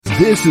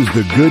This is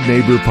the Good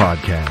Neighbor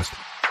Podcast,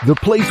 the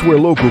place where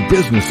local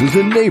businesses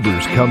and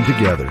neighbors come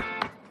together.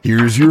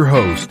 Here's your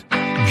host,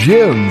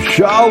 Jim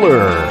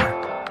Schaller.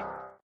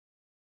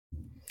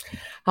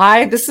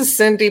 Hi, this is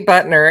Cindy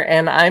Butner,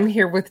 and I'm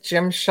here with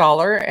Jim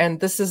Schaller, and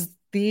this is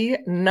the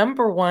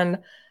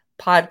 #1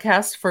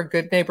 podcast for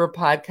Good Neighbor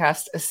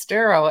Podcast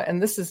Estero,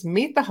 and this is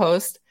Meet the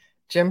Host,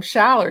 Jim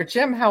Schaller.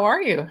 Jim, how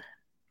are you?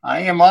 I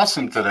am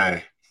awesome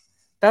today.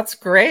 That's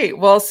great.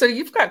 Well, so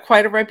you've got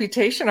quite a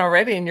reputation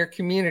already in your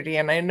community,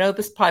 and I know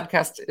this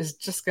podcast is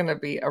just going to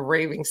be a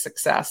raving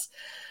success.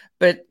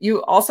 But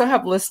you also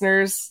have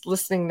listeners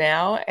listening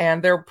now,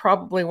 and they're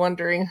probably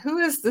wondering, who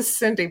is this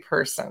Cindy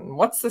person?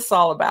 What's this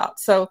all about?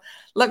 So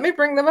let me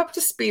bring them up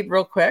to speed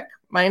real quick.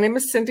 My name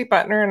is Cindy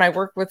Butner, and I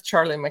work with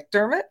Charlie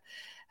McDermott,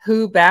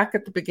 who back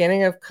at the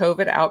beginning of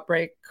COVID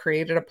outbreak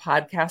created a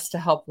podcast to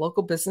help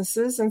local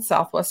businesses in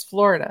Southwest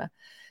Florida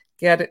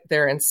get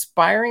their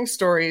inspiring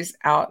stories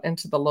out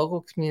into the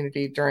local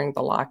community during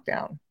the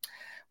lockdown.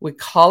 We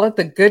call it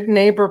the Good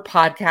Neighbor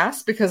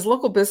Podcast because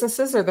local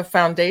businesses are the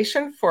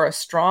foundation for a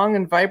strong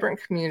and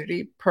vibrant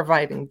community,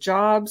 providing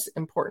jobs,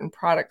 important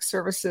product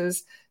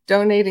services,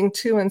 donating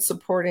to and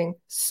supporting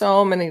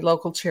so many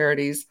local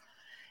charities,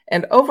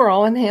 and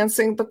overall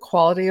enhancing the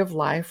quality of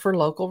life for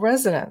local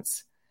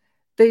residents.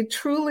 They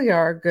truly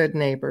are good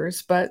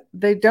neighbors, but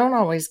they don't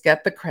always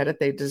get the credit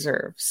they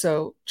deserve.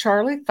 So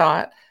Charlie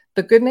thought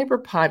the Good Neighbor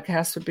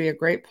Podcast would be a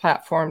great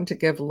platform to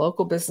give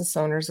local business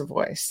owners a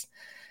voice.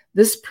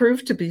 This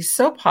proved to be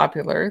so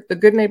popular, the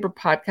Good Neighbor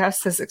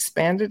Podcast has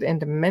expanded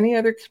into many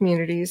other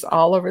communities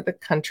all over the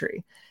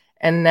country.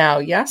 And now,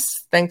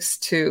 yes, thanks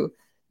to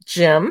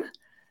Jim,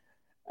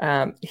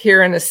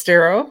 here in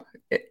Estero,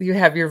 you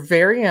have your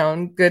very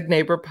own Good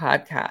Neighbor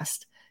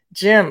Podcast.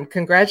 Jim,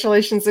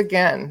 congratulations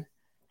again.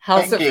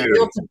 How's it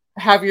feel to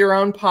have your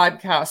own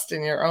podcast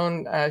and your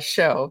own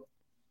show?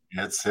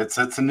 It's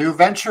a new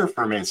venture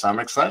for me, so I'm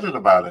excited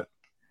about it.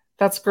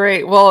 That's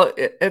great. Well,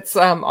 it's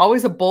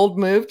always a bold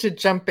move to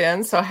jump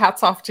in, so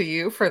hats off to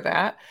you for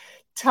that.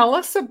 Tell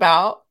us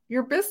about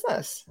your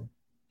business.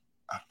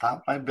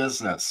 About my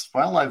business.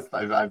 Well,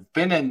 I've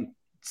been in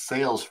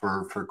sales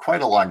for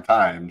quite a long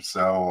time,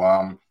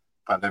 so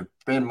but I've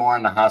been more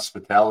on the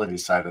hospitality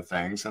side of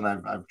things, and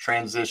I've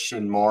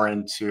transitioned more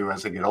into,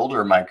 as I get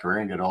older in my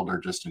career and get older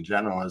just in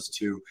general, as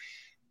to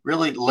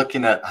really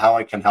looking at how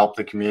I can help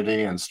the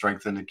community and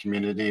strengthen the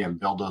community and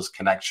build those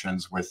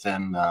connections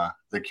within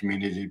the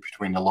community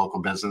between the local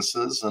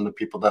businesses and the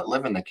people that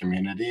live in the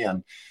community,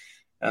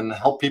 and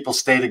help people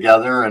stay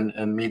together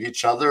and meet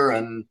each other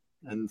and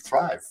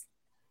thrive.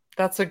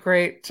 That's a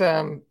great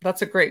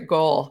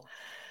goal.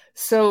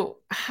 So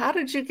how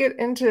did you get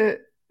into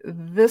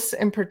this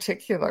in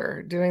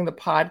particular, doing the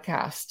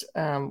podcast?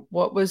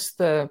 What was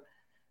the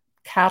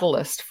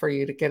catalyst for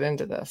you to get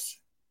into this?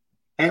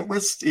 It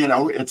was,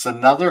 it's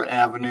another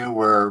avenue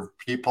where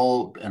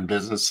people and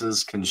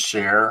businesses can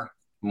share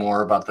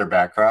more about their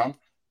background,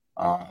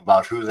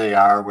 about who they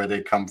are, where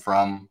they come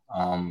from,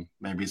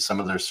 maybe some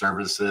of their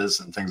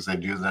services and things they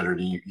do that are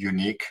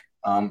unique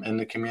in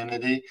the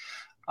community.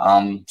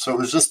 So it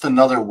was just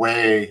another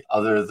way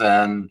other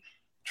than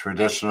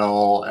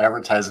traditional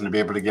advertising to be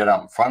able to get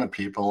out in front of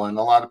people. And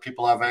a lot of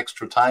people have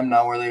extra time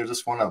now where they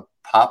just want to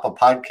pop a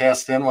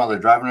podcast in while they're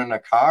driving in a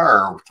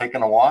car or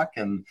taking a walk,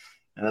 and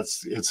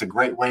it's a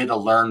great way to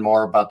learn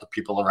more about the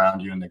people around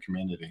you in the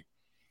community.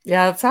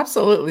 Yeah, it's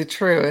absolutely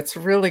true. It's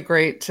really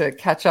great to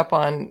catch up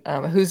on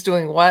who's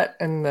doing what,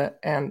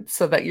 and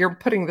so that you're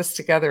putting this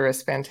together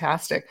is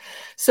fantastic.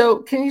 So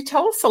can you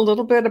tell us a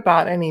little bit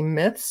about any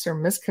myths or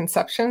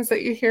misconceptions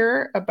that you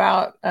hear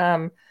about,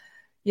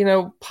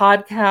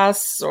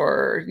 podcasts?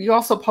 Or you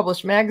also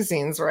publish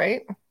magazines,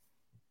 right?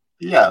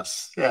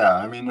 Yes. Yeah.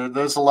 I mean,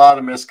 there's a lot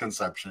of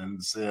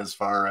misconceptions as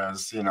far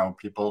as,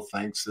 people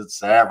think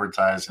it's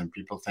advertising.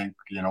 People think,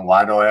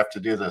 why do I have to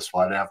do this?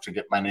 Why do I have to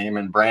get my name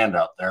and brand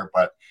out there?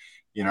 But,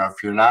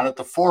 if you're not at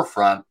the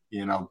forefront,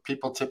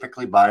 people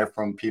typically buy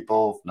from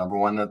people, number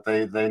one, that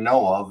they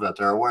know of, that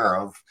they're aware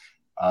of,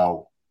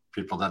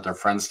 people that their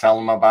friends tell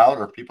them about,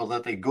 or people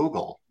that they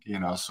Google,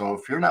 So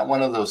if you're not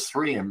one of those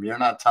three and you're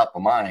not top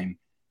of mind,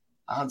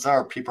 odds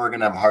are people are going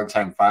to have a hard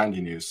time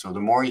finding you. So the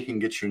more you can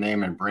get your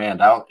name and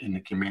brand out in the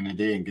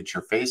community and get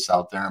your face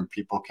out there, and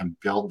people can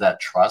build that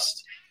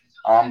trust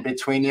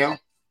between you,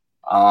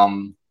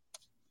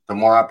 the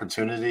more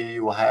opportunity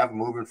you will have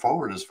moving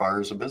forward as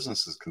far as a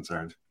business is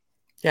concerned.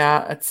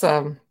 Yeah, that's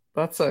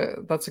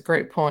a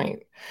great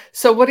point.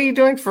 So what are you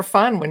doing for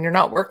fun when you're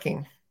not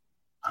working?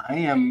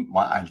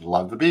 I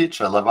love the beach.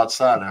 I love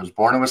outside. I was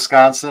born in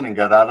Wisconsin and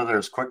got out of there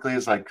as quickly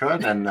as I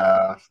could. And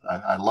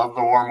I love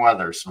the warm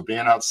weather. So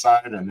being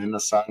outside and in the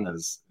sun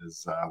is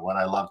what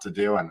I love to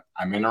do. And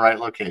I'm in the right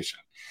location.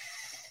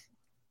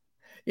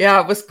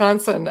 Yeah,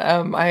 Wisconsin.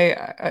 I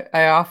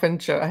often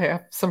joke, I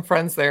have some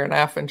friends there, and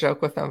I often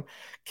joke with them,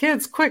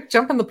 kids, quick,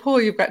 jump in the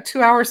pool. You've got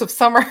 2 hours of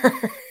summer.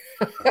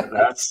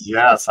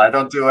 Yes. I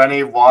don't do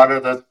any water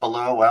that's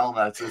below. Well,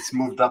 it's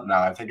moved up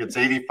now. I think it's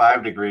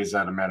 85 degrees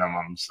at a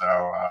minimum.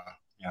 So,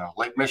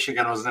 Lake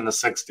Michigan was in the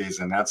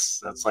 60s, and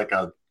that's like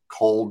a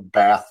cold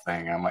bath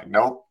thing. I'm like,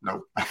 nope.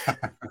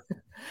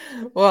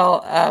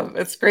 Well,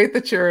 it's great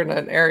that you're in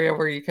an area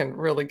where you can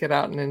really get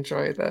out and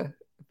enjoy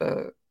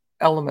the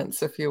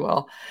elements, if you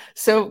will.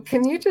 So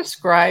can you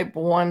describe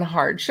one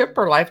hardship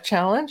or life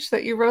challenge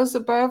that you rose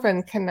above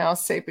and can now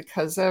say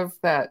because of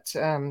that,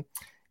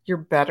 you're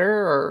better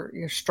or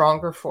you're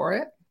stronger for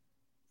it?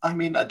 I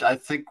mean, I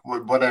think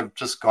what I've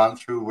just gone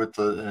through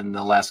in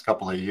the last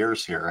couple of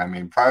years here. I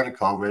mean, prior to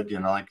COVID,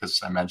 like as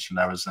I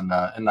mentioned, I was in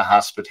the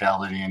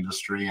hospitality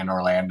industry in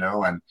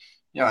Orlando, and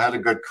had a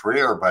good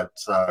career. But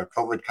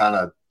COVID kind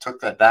of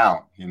took that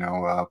down.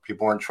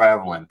 People weren't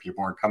traveling,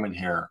 people weren't coming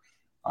here,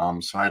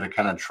 so I had to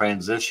kind of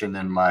transition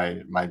in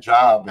my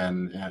job,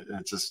 and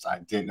it just I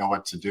didn't know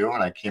what to do.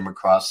 And I came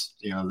across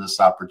this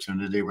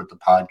opportunity with the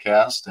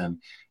podcast and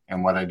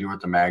what I do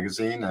with the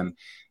magazine. And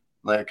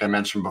like I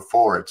mentioned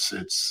before, it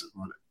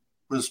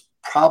was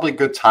probably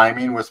good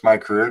timing with my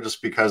career, just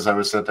because I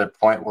was at that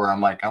point where I'm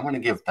like, I want to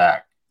give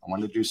back. I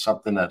want to do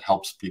something that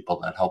helps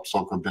people, that helps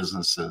local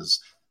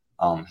businesses,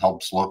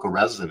 helps local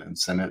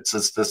residents. And it's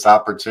just this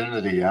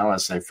opportunity, I don't want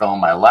to say fell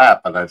in my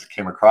lap, but I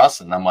came across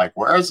it and I'm like,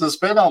 where has this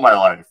been all my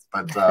life?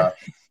 But,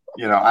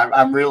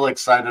 I'm really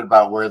excited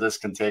about where this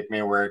can take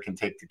me, where it can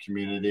take the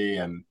community.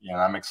 And,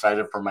 I'm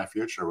excited for my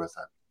future with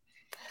it.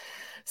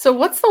 So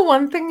what's the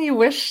one thing you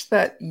wish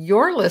that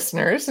your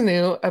listeners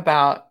knew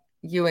about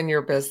you and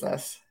your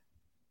business?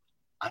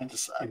 I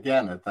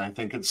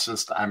think it's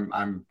just,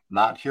 I'm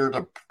not here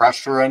to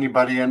pressure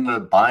anybody into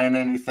buying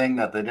anything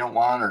that they don't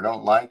want or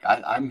don't like.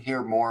 I'm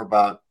here more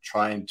about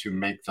trying to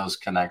make those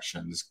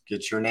connections,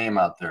 get your name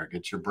out there,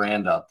 get your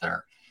brand out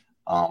there,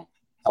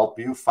 help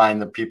you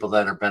find the people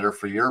that are better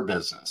for your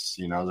business.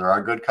 There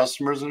are good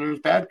customers and there's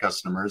bad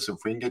customers. If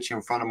we can get you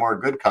in front of more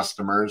good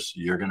customers,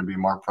 you're going to be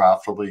more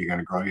profitable. You're going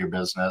to grow your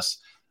business.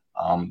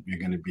 You're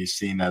going to be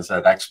seen as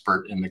that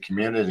expert in the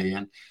community.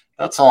 And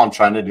that's all I'm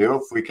trying to do.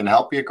 If we can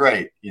help you,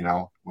 great. We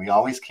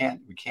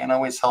can't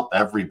always help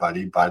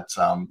everybody, but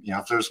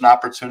if there's an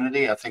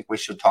opportunity, I think we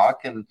should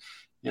talk and,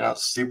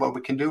 see what we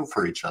can do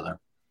for each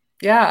other.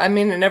 Yeah. I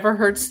mean, it never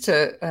hurts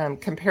to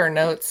compare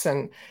notes,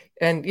 and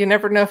you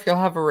never know if you'll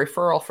have a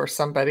referral for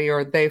somebody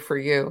or they for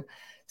you.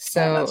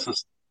 So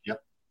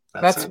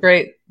that's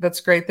great. That's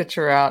great that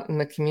you're out in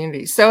the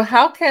community. So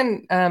how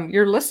can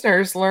your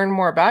listeners learn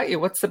more about you?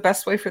 What's the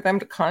best way for them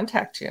to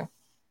contact you?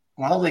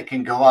 Well, they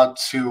can go out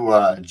to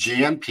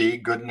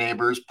GNP, Good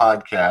Neighbors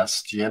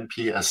Podcast,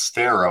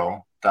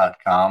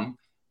 GNPestero.com,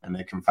 and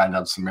they can find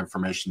out some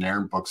information there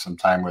and book some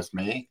time with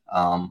me.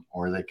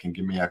 Or they can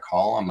give me a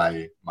call on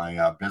my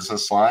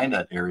business line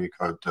at area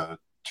code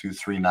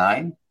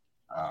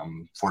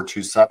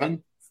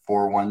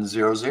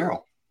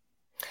 239-427-4100.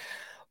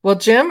 Well,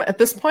 Jim, at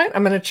this point,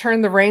 I'm going to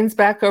turn the reins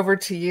back over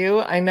to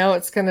you. I know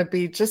it's going to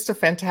be just a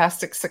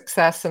fantastic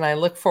success, and I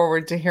look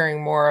forward to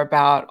hearing more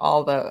about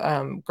all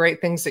the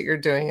great things that you're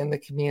doing in the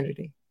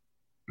community.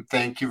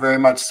 Thank you very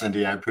much,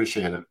 Cindy. I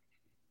appreciate it.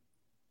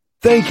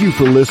 Thank you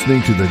for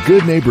listening to the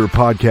Good Neighbor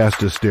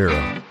Podcast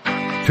Estero.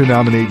 To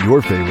nominate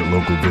your favorite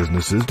local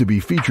businesses to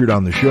be featured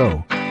on the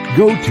show,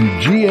 go to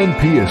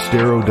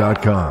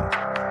gnpestero.com.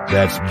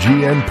 That's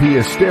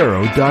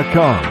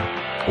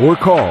gnpestero.com or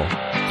call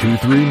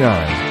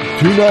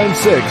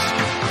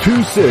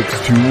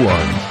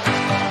 239-296-2621.